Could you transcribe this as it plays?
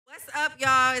up,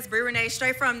 y'all? It's Bree Renee,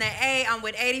 straight from the A. I'm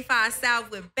with 85 South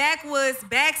with Backwoods,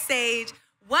 Backstage,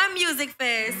 One Music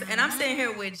Fest, and I'm sitting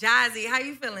here with Jozzy. How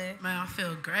you feeling? Man, I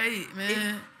feel great,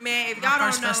 man. If y'all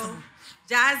don't know,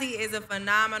 Jozzy is a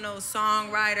phenomenal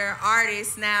songwriter,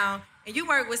 artist now, and you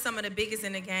work with some of the biggest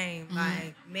in the game,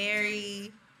 like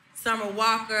Mary, Summer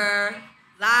Walker,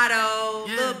 Lotto,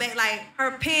 Lil Baby. Like,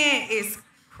 her pen is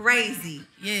crazy.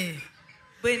 Yeah.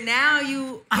 But now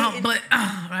you...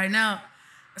 right now,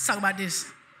 let's talk about this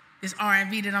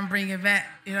R&B that I'm bringing back.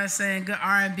 You know what I'm saying? Good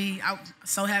R&B. I'm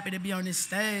so happy to be on this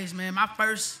stage, man. My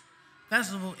first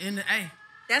festival in the A.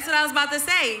 That's what I was about to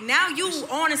say. Now you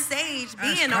on a stage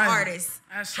being an artist.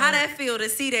 How that feel to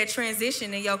see that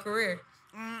transition in your career?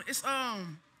 It's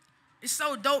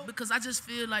so dope because I just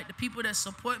feel like the people that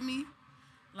support me,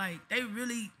 like they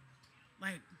really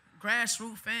like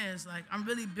grassroots fans. Like I'm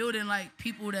really building like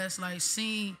people that's like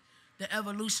seeing the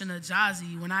evolution of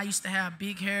Jozzy. When I used to have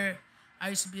big hair, I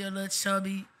used to be a little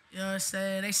chubby. You know what I'm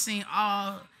saying? They seen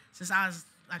all since I was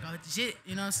like a jit.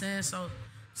 You know what I'm saying? So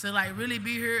to like really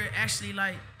be here, actually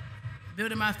like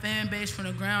building my fan base from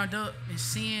the ground up and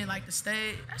seeing like the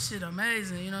stage, that shit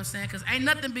amazing. You know what I'm saying? Cause ain't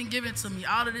nothing been given to me.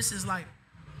 All of this is like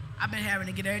I've been having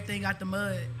to get everything out the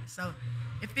mud. So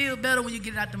it feels better when you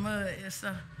get it out the mud.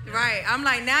 Right. I'm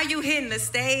like, now you hitting the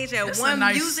stage at One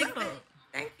Music.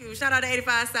 Thank you. Shout out to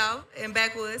 85 South and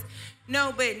Backwoods.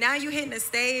 No, but now you hitting the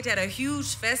stage at a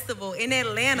huge festival in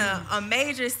Atlanta, a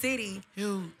major city.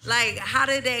 Huge. Like, how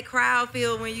did that crowd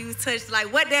feel when you touched,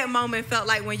 like, what that moment felt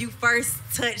like when you first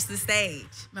touched the stage?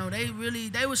 No,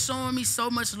 they were showing me so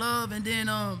much love. And then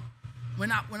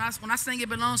when I sang It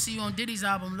Belongs to You on Diddy's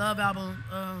album, Love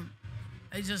album,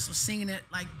 they just was singing it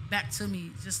like back to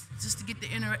me, just to get the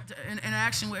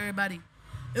interaction with everybody.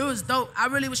 It was dope. I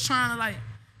really was trying to like,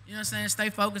 you know what I'm saying, stay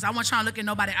focused. I wasn't trying to look in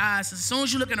nobody's eyes. As soon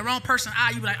as you look in the wrong person's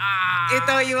eye, you be like, ah. It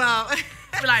throw you out.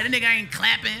 Be like, the nigga ain't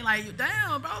clapping. Like,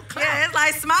 damn, bro, clap. Yeah, it's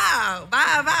like smile,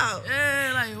 vibe out.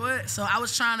 Yeah, like what? So I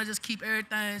was trying to just keep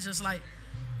everything just like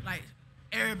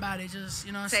everybody just,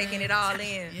 you know what I'm saying? Taking it all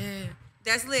in. Yeah.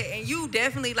 That's lit. And you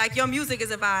definitely, like, your music is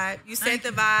a vibe. You set the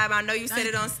vibe. I know you set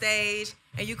it on stage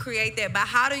and you create that. But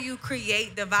how do you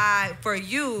create the vibe for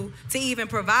you to even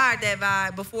provide that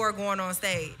vibe before going on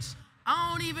stage?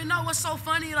 I don't even know what's so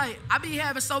funny. Like, I be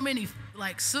having so many,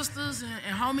 like, sisters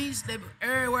and homies that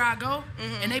everywhere I go,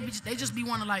 and they just be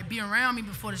wanting to, like, be around me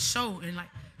before the show. And, like,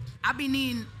 I be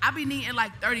needing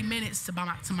like, 30 minutes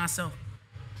to myself.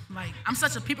 Like, I'm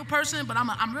such a people person, but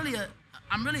I'm really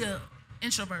a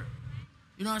introvert.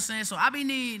 You know what I'm saying? So I be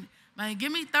needing, man,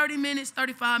 give me 30 minutes,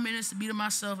 35 minutes to be to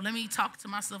myself. Let me talk to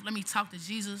myself. Let me talk to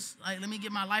Jesus. Like, let me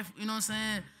get my life, you know what I'm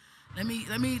saying? Let me, you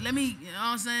know what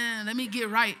I'm saying? Let me get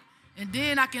right. And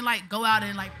then I can, like, go out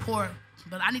and, like, pour.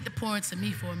 But I need to pour into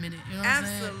me for a minute, you know what I'm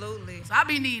saying? Absolutely. So I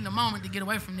be needing a moment to get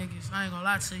away from niggas. I ain't gonna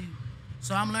lie to you.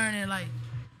 So I'm learning, like,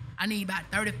 I need about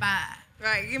 35.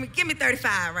 Right, give me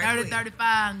 35 right 30, 35,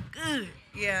 I'm good.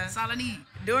 Yeah. That's all I need.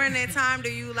 During that time,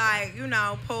 do you, like, you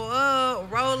know, pull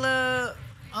up, roll up?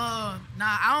 Nah,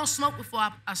 I don't smoke before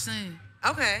I sing.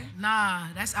 Okay. Nah,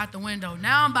 that's out the window.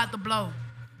 Now I'm about to blow.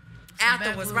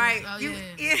 Afterwards, right? Oh,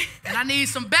 yeah. And I need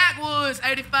some Backwoods,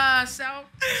 85 South.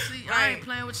 See, right. I ain't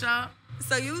playing with y'all.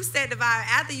 So you set the vibe.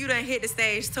 After you done hit the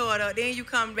stage, tore it up, then you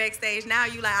come backstage. Now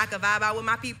you like, I can vibe out with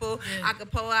my people. Yeah. I can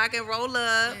pull, I can roll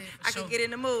up. I can get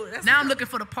in the mood. That's now I'm looking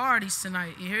for the parties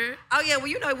tonight. You hear it? Oh, yeah. Well,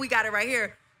 you know we got it right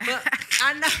here. But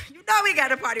I know, you know we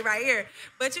got a party right here.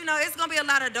 But, you know, it's going to be a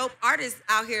lot of dope artists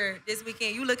out here this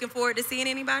weekend. You looking forward to seeing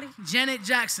anybody? Janet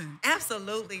Jackson.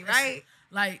 Absolutely, right?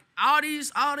 Like, all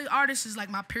the artists is like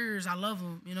my peers. I love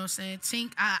them. You know what I'm saying?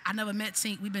 Tink, I never met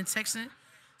Tink. We've been texting.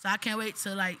 So I can't wait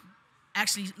to, like,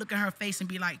 actually look at her face and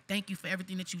be like, thank you for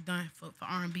everything that you've done for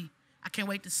R&B. I can't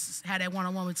wait to have that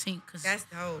one-on-one with Tink. Cause that's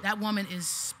dope. That woman is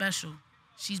special.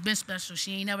 She's been special.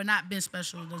 She ain't never not been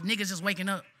special. Those niggas just waking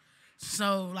up.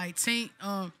 So, like, Tink,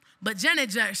 but Janet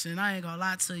Jackson, I ain't gonna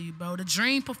lie to you, bro. The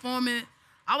Dream performance,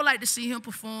 I would like to see him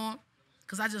perform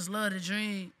because I just love the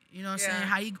Dream. You know what I'm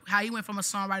saying? How he went from a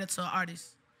songwriter to an artist.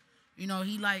 You know,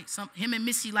 he like him and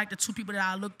Missy like the two people that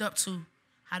I looked up to,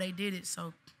 how they did it.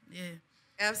 So, yeah.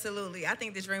 Absolutely. I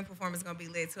think the Dream performance is gonna be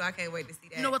lit too. I can't wait to see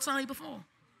that. You know what time he perform?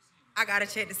 I gotta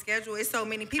check the schedule. It's so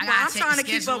many people. I'm trying to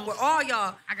keep up with all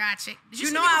y'all. I gotta check.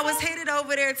 You know I was headed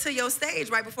over there to your stage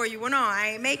right before you went on.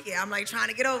 I ain't make it. I'm like trying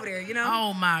to get over there, you know?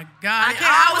 Oh my God.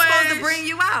 I was supposed to bring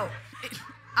you out.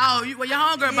 Oh, your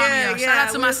homegirl brought me out. Shout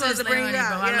out to my sister, bro.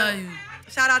 I love you.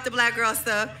 Shout out to Black Girl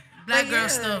Stuff. Black Girl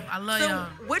Stuff. I love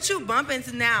y'all. What you bumping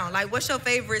to now? Like, what's your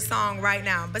favorite song right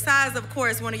now? Besides, of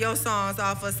course, one of your songs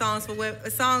off of Songs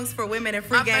for Women and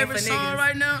Free Game for Niggas. My favorite song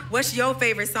right now? What's your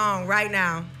favorite song right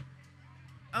now?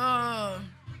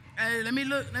 Hey, let me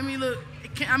look. I mean,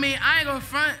 I ain't gonna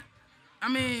front. I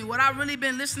mean, what I really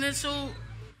been listening to,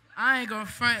 I ain't gonna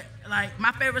front. Like,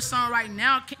 my favorite song right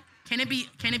now, can it be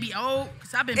old?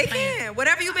 Cause I've been It playing. can.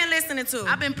 Whatever you been listening to.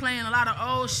 I've been playing a lot of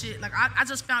old shit. Like, I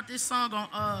just found this song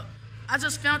on, I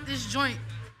just found this joint,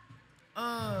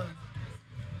 called,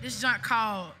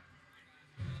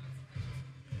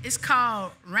 it's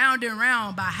called Round and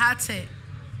Round by High Tech.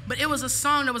 But it was a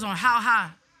song that was on How High.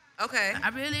 Okay. I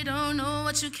really don't know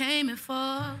what you came in for.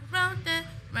 Round and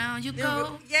round you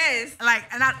go. Yes. Like,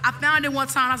 and I found it one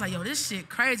time. I was like, yo, this shit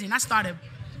crazy. And I started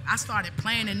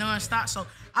playing it nonstop. So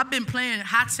I've been playing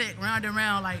High Tech Round and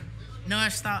Round like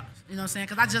nonstop. You know what I'm saying?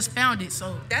 Because I just found it.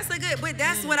 So that's but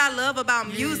that's what I love about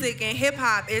music and hip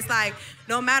hop. It's like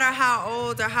no matter how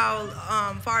old or how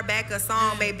far back a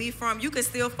song may be from, you can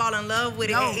still fall in love with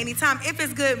it at any time if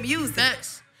it's good music.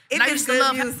 Facts. If it's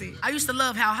good music. I used to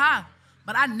love How High,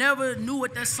 but I never knew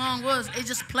what that song was. It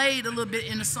just played a little bit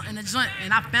in the joint,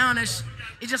 and I found that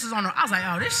it just was on. I was like,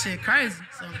 oh, this shit crazy.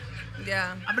 So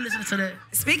yeah, I've been listening to that.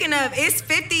 Speaking of, it's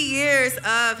 50 years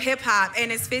of hip hop, and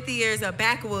it's 50 years of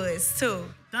Backwoods too.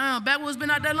 Damn, Backwoods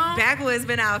been out that long? Backwoods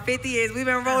been out 50 years. We've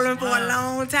been rolling for a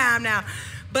long time now.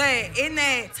 But in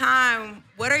that time,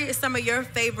 what are some of your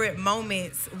favorite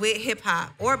moments with hip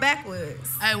hop or Backwoods?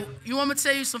 Hey, you want me to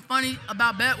tell you some funny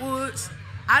about Backwoods?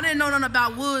 I didn't know nothing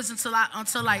about Woods until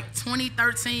like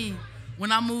 2013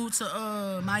 when I moved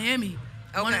to Miami.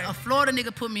 Okay. A Florida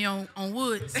nigga put me on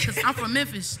Woods because I'm from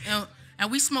Memphis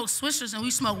and we smoke Swishers and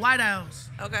we smoke White Owls.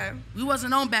 Okay. We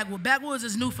wasn't on Backwoods. Backwoods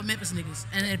is new for Memphis niggas.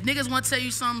 And if niggas want to tell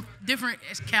you something different,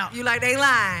 it's count. You like they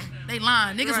lying. They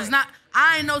lying. Niggas was not.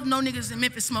 I ain't know no niggas in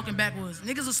Memphis smoking Backwoods.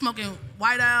 Niggas was smoking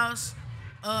White Owls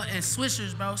and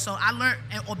Swishers, bro. So I learned,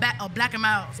 or Black and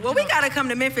Miles. Well, we gotta come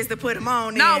to Memphis to put them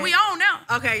on. No, we on now.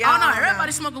 Okay, y'all. Oh no,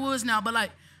 everybody smoking Woods now. But like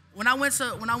when I went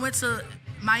to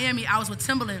Miami, I was with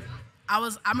Timberland. I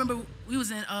remember we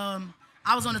was in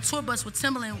I was on a tour bus with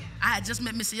Timberland. I had just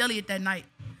met Missy Elliott that night.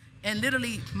 And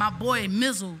literally, my boy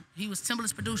Mizzle, he was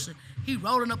Timberland's producer. He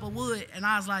rolling up a wood, and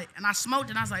I was like, and I smoked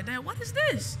it, and I was like, damn, what is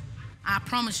this? I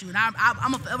promise you, and I'm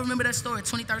gonna forever remember that story.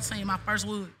 2013, my first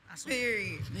wood.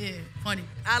 Period. Yeah, funny.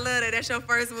 I love that. That's your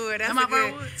first wood. That's my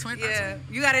good. first wood. 2013. Yeah.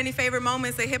 You got any favorite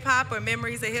moments of hip hop or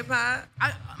memories of hip hop?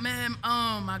 Man,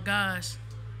 oh my gosh,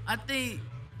 I think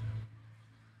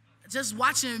just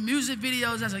watching music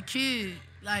videos as a kid,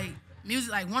 like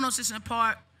music, like 106 in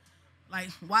Park, like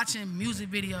watching music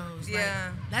videos.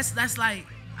 Yeah. Like, that's like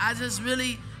I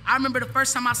remember the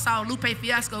first time I saw Lupe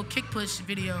Fiasco Kick Push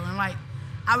video, and like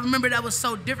I remember that was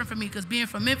so different for me because being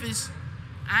from Memphis,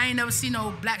 I ain't never seen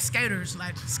no black skaters,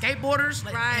 like skateboarders,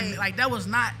 like, right. And like that was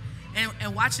not,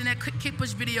 and watching that Kick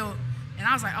Push video, and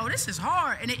I was like, oh, this is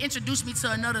hard, and it introduced me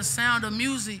to another sound of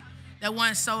music that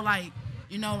wasn't so like,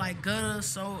 you know, like gutter,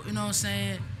 so, you know what I'm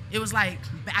saying? It was like,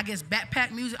 I guess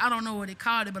backpack music, I don't know what they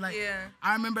called it, but like, yeah.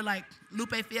 I remember like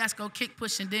Lupe Fiasco Kick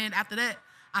Push, and then after that,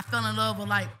 I fell in love with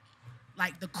like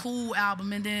the Cool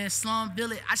album, and then Slum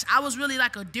Village. I was really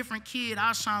like a different kid. I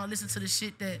was trying to listen to the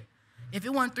shit that, if it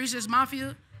wasn't 3 6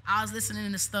 Mafia, I was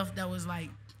listening to stuff that was like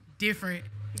different.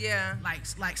 Yeah.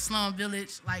 Like Slum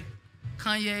Village, like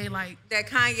Kanye, like that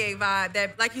Kanye vibe,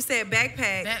 that, like you said,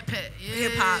 backpack yeah.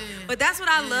 hip hop. But that's what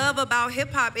I love about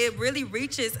hip hop. It really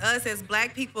reaches us as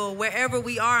black people wherever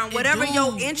we are, and whatever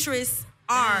your interests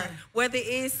are, whether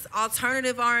it's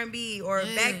alternative R&B or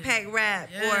backpack rap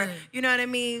or, you know what I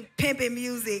mean, pimping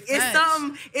music.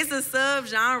 It's a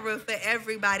sub-genre for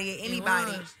everybody and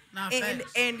anybody.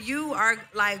 And you are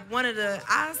like one of the,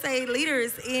 I'll say,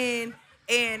 leaders in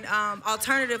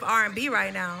alternative R&B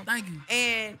right now. Thank you.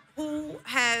 And who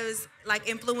has like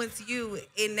influenced you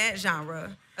in that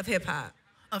genre of hip hop?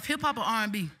 Of hip hop or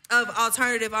R&B? Of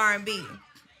alternative R&B.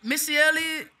 Missy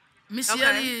Elliott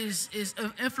is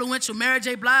influential. Mary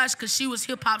J. Blige, because she was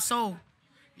hip hop soul.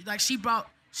 Like she brought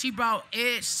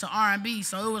edge to R&B,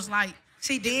 so it was like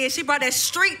she did. She brought that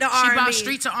street to R&B. She brought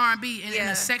street to R&B in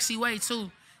a sexy way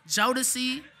too.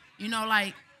 Jodeci, you know,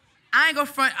 like I ain't gonna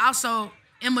front. Also,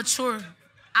 Immature.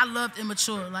 I loved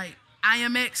Immature. Like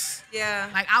IMX. Yeah.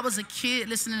 Like I was a kid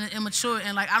listening to Immature,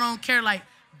 and like I don't care, like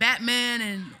Batman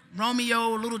and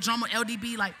Romeo, Little Drummer,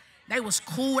 LDB, like they was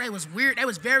cool. They was weird. They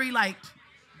was very like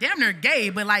damn near gay,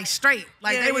 but like straight.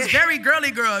 Like they was very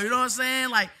girly girl. You know what I'm saying?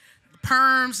 Like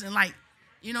perms and like,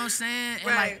 you know what I'm saying?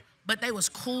 And like, but they was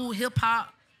cool hip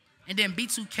hop. And then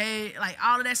B2K, like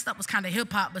all of that stuff was kind of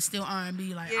hip hop, but still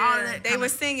R&B. Like all of that. They were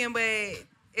singing, but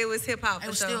it was hip hop. It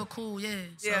was still cool, yeah.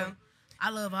 So I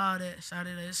love all that. Shout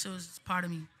out, that shit was part of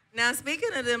me. Now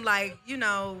speaking of them, like, you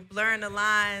know, blurring the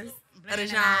lines of the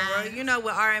genre, you know,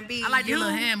 with R&B, I like the little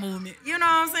hand movement. You know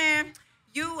what I'm saying?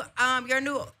 your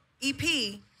new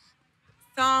EP,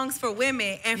 Songs for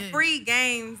Women and Free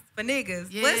Games for Niggas.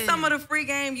 Yeah. What's some of the free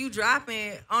game you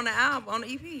dropping on the album, on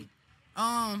the EP?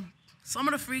 Some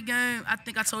of the free game, I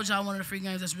think I told y'all one of the free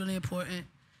games that's really important.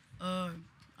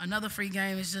 Another free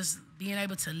game is just being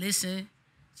able to listen,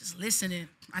 just listening.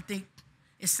 I think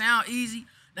it sounds easy.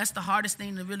 That's the hardest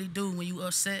thing to really do when you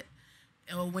upset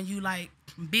or when you like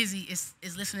busy. Is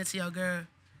listening to your girl,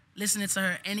 listening to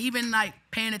her, and even like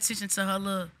paying attention to her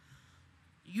little,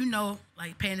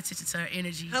 like paying attention to her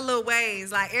energy. Her little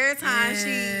ways. Like every time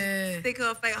she stick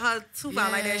her tooth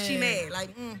out like that, she mad. Like,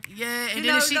 yeah, and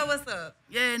you then know what's up.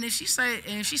 Yeah, and if she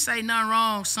say nothing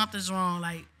wrong, something's wrong.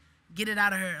 Like, get it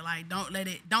out of her. Like, don't let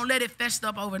it fester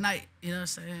up overnight. You know what I'm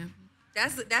saying?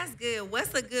 That's good.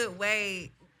 What's a good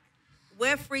way?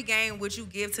 What free game would you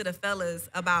give to the fellas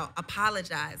about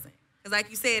apologizing? Because like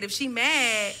you said, if she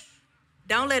mad,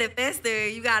 don't let it fester.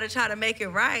 You got to try to make it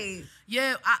right.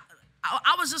 Yeah,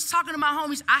 I was just talking to my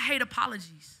homies. I hate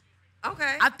apologies.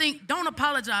 Okay. I think, don't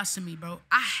apologize to me, bro.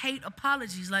 I hate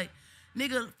apologies. Like,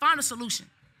 nigga, find a solution.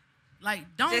 Like,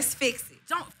 don't. Just fix it.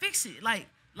 Don't fix it. Like,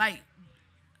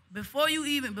 if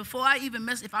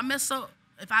I mess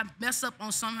up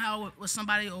on somehow with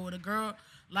somebody or with a girl,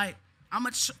 like, I'm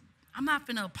not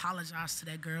finna apologize to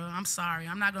that girl. I'm sorry.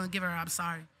 I'm not gonna give her I'm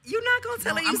sorry. You're not gonna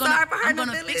tell her you sorry for her. I'm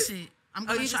gonna fix it. I'm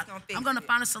gonna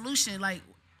find a solution. Like,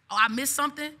 I missed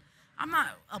something.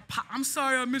 I'm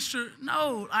sorry I missed your.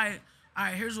 No, all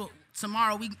right. Here's what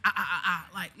tomorrow we.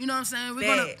 Like, you know what I'm saying?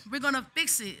 We're gonna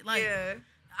fix it. Like, yeah.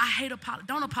 I hate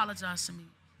don't apologize to me.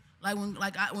 Like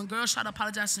when girls try to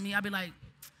apologize to me, I be like,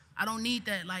 I don't need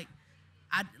that. Like,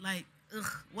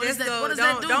 what does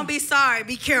that do? Don't be sorry.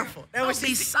 Be careful. Don't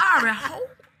be sorry.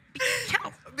 Be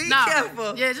careful. Be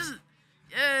careful.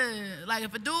 Yeah, like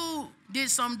if a dude did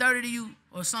something dirty to you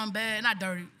or something bad, not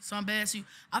dirty, something bad to you,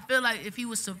 I feel like if he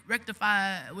was to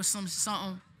rectify with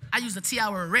something, I use the T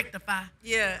word, rectify.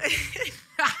 Yeah.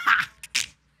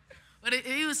 But if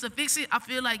he was to fix it, I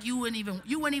feel like you wouldn't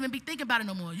even be thinking about it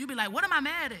no more. You'd be like, what am I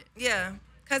mad at? Yeah,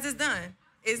 because it's done.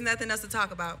 It's nothing else to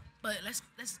talk about. But let's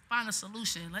find a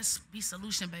solution. Let's be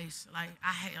solution based. Like,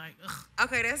 I hate ugh.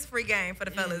 Okay, that's free game for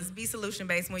the fellas. Be solution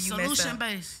based when you mess up. Solution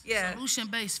based. Yeah. Solution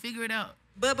based. Figure it out.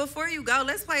 But before you go,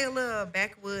 let's play a little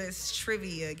Backwoods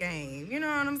trivia game. You know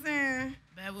what I'm saying?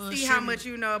 Backwoods. See how much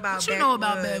you know about Backwoods. What you know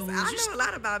about Backwoods? I know a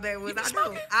lot about Backwoods.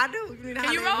 I do. You need to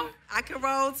Can you roll? I can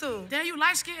roll too. Damn, you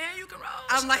light skinned and you can roll.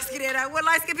 I'm light skinned. What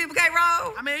light skinned people can't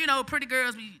roll? I mean, pretty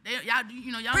girls y'all pretty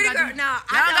gotta y'all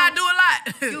gotta do a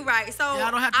lot. You right. So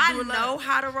y'all don't have to do a lot. I know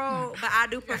how to roll, but I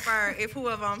do prefer if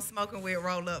whoever I'm smoking with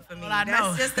roll up for me. Well, I know.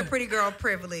 That's just the pretty girl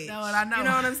privilege. Know what I know. You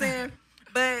know what I'm saying?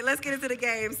 But let's get into the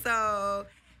game. So,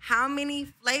 how many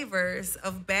flavors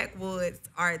of Backwoods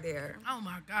are there? Oh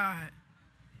my God.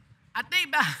 I think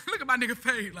about look at my nigga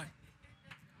face like.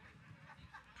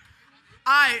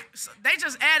 All right, so they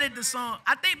just added the song.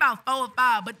 I think about 4 or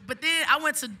 5, but then I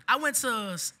went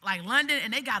to like London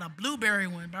and they got a blueberry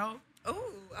one, bro.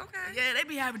 Oh, okay. Yeah, they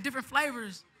be having different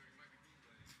flavors.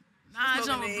 Nah, it's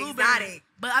on a blueberry. Exotic.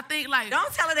 But I think like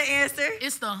don't tell her the answer.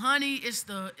 It's the honey. It's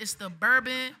the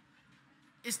bourbon.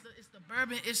 It's the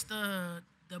bourbon. It's the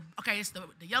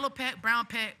yellow pack, brown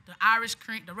pack, the Irish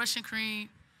cream, the Russian cream.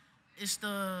 It's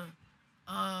the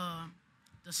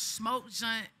smoked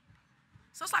joint.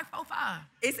 So it's like 4 or 5.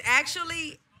 It's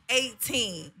actually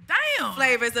 18. Damn.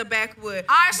 Flavors of Backwood.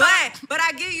 All right, so but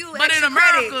I give you but extra in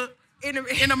America,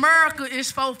 credit. in America,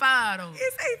 it's 4 or 5 though.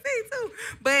 It's 18 too.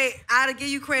 But I'll give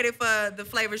you credit for the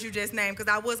flavors you just named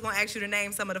because I was gonna ask you to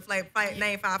name some of the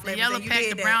name 5 flavors. The yellow pack,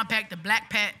 the brown pack, the black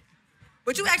pack.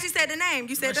 But you actually said the name.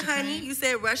 You said Russian the honey. cream. You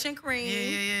said Russian cream.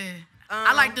 Yeah.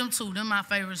 I like them too. Them my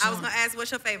favorites. I was gonna ask, what's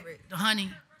your favorite? The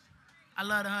honey. I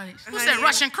love the honey. Who Honey. said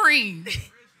Russian cream?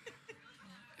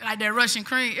 Like that Russian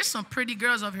cream. It's some pretty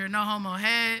girls over here. No homo.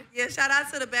 Head. Yeah, shout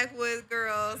out to the Backwoods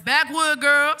girls. Backwood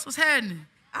girls. What's happening?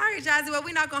 All right, Jozzy, well,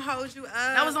 we're not going to hold you up.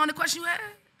 That was the only question you had?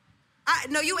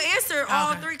 No, you answered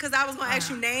all Okay. 3 because I was going to ask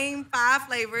you name 5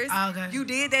 flavors. Okay. You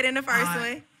did that in the first All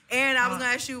right. one. And I was going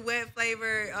to ask you what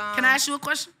flavor. Can I ask you a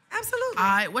question? Absolutely. All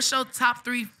right. What's your top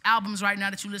 3 albums right now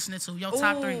that you listening to? Your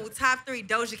top 3. Ooh, top 3,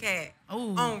 Doja Cat.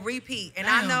 Ooh. On repeat. And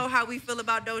Damn. I know how we feel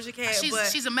about Doja Cat, but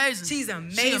She's amazing. she's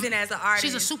amazing as an artist.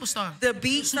 She's a superstar. The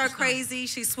beats are Superstar. crazy.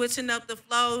 She's switching up the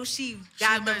flow. She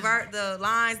got the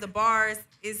lines, the bars.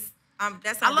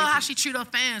 That's how I love how she treat her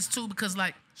fans too, because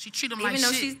like she treat them like even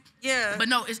though shit. yeah. But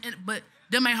no, but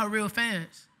them ain't her real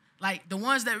fans. Like the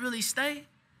ones that really stay,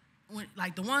 when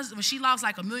she lost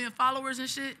like 1 million followers and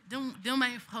shit, them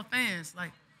ain't her fans.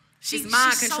 Like she's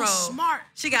mind she's control. so smart.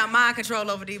 She got mind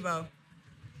control over Debo.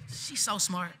 She's so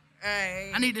smart.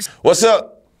 Right. I need this. What's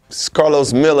up? It's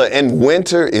Carlos Miller, and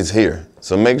winter is here.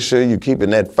 So make sure you're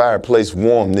keeping that fireplace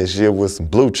warm this year with some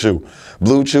Blue Chew.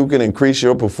 Blue Chew can increase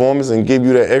your performance and give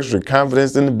you that extra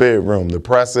confidence in the bedroom. The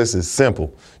process is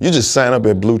simple. You just sign up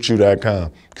at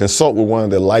BlueChew.com, consult with one of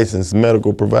their licensed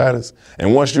medical providers,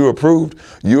 and once you're approved,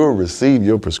 you'll receive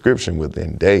your prescription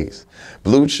within days.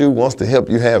 Blue Chew wants to help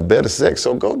you have better sex,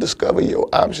 so go discover your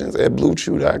options at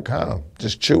BlueChew.com.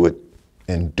 Just chew it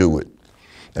and do it.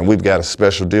 And we've got a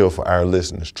special deal for our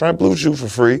listeners. Try Blue Chew for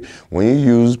free when you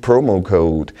use promo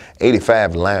code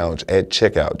 85Lounge at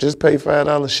checkout. Just pay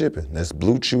 $5 shipping. That's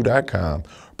BlueChew.com,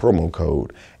 promo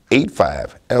code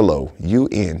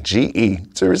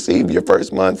 85LOUNGE to receive your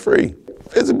first month free.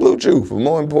 Visit Blue Chew for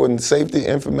more important safety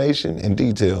information and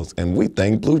details. And we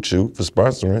thank Blue Chew for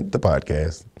sponsoring the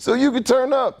podcast. So you can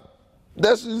turn up.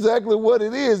 That's exactly what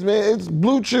it is, man. It's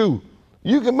Blue Chew.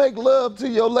 You can make love to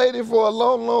your lady for a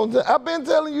long, long time. I've been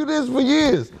telling you this for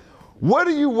years. What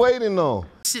are you waiting on?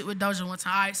 Shit with Doja one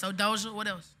time. All right, so Doja, what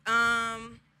else?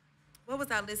 What was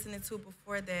I listening to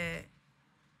before that?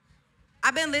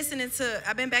 I've been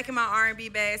back in my R&B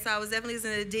bag, so I was definitely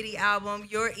listening to the Diddy album,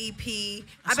 your EP.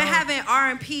 I've been having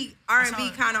R&B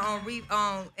kind of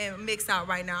on and mix out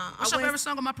right now. What's your favorite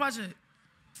song on my project?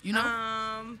 You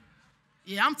know?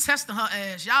 Yeah, I'm testing her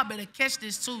ass. Y'all better catch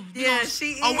this too. She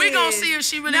is. Oh, we gonna see if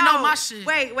she really know my shit.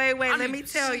 Wait. Let me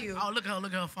tell you. Oh, look at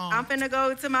her phone. I'm finna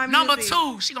go to my number music.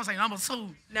 2. She gonna say number 2.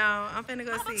 No, I'm finna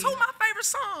go number see. Number 2, my favorite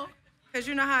song. Cause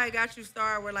you know how I got you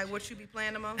started with like what you be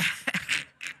playing the most.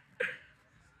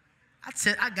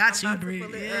 I got you, Bree.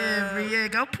 Yeah,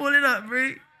 go pull it up,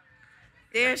 Bree.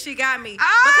 There she got me.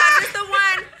 Because it's the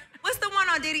one. What's the one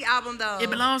on Diddy album though?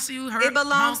 It Belongs to You. It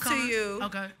Belongs to You.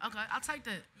 Okay, I'll take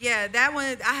that. Yeah, that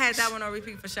one. I had that one on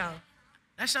repeat for sure.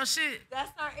 That's your shit.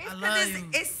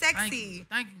 It's sexy.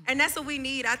 Thank you. And that's what we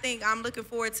need. I think I'm looking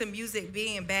forward to music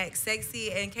being back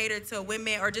sexy and catered to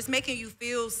women or just making you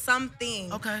feel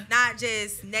something. Okay. Not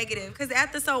just negative. Because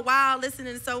after so long,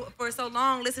 listening to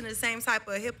the same type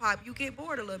of hip hop, you get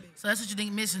bored a little bit. So that's what you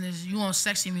think missing is you want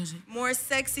sexy music. More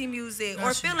sexy music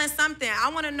or feeling something. I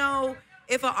want to know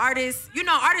if an artist,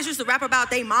 artists used to rap about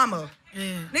their mama.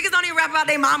 Yeah. Niggas don't even rap about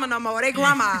their mama no more, their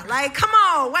grandma. Like, come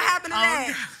on, what happened to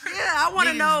that? Yeah, I want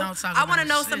to know. I want to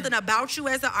know something about you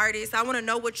as an artist. I want to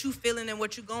know what you feeling and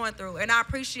what you going through. And I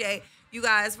appreciate you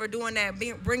guys for doing that,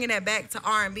 bringing that back to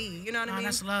R&B. You know what I mean?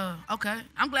 That's love. Okay.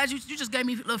 I'm glad you just gave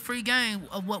me a little free game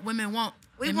of what women want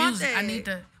in music. I need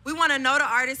that. We want to know the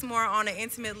artist more on an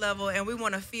intimate level, and we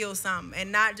want to feel something,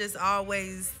 and not just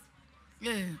always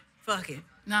fucking.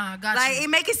 Nah, I got you. Like, it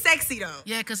make it sexy, though.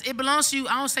 Yeah, because It Belongs to You,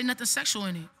 I don't say nothing sexual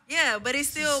in it. Yeah, but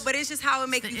it's just how it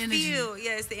makes you feel.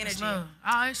 Yeah, it's the energy. All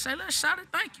right, say let's shout it.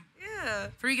 Thank you. Yeah.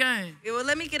 Free game. Yeah, well,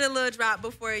 let me get a little drop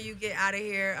before you get out of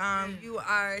here. You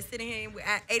are sitting here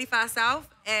at 85 South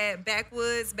at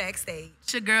Backwoods Backstage.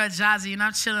 It's your girl, Jozzy, and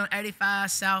I'm chilling at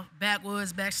 85 South,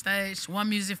 Backwoods Backstage, One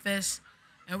Music Fest,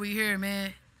 and we here,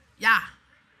 man. Yeah.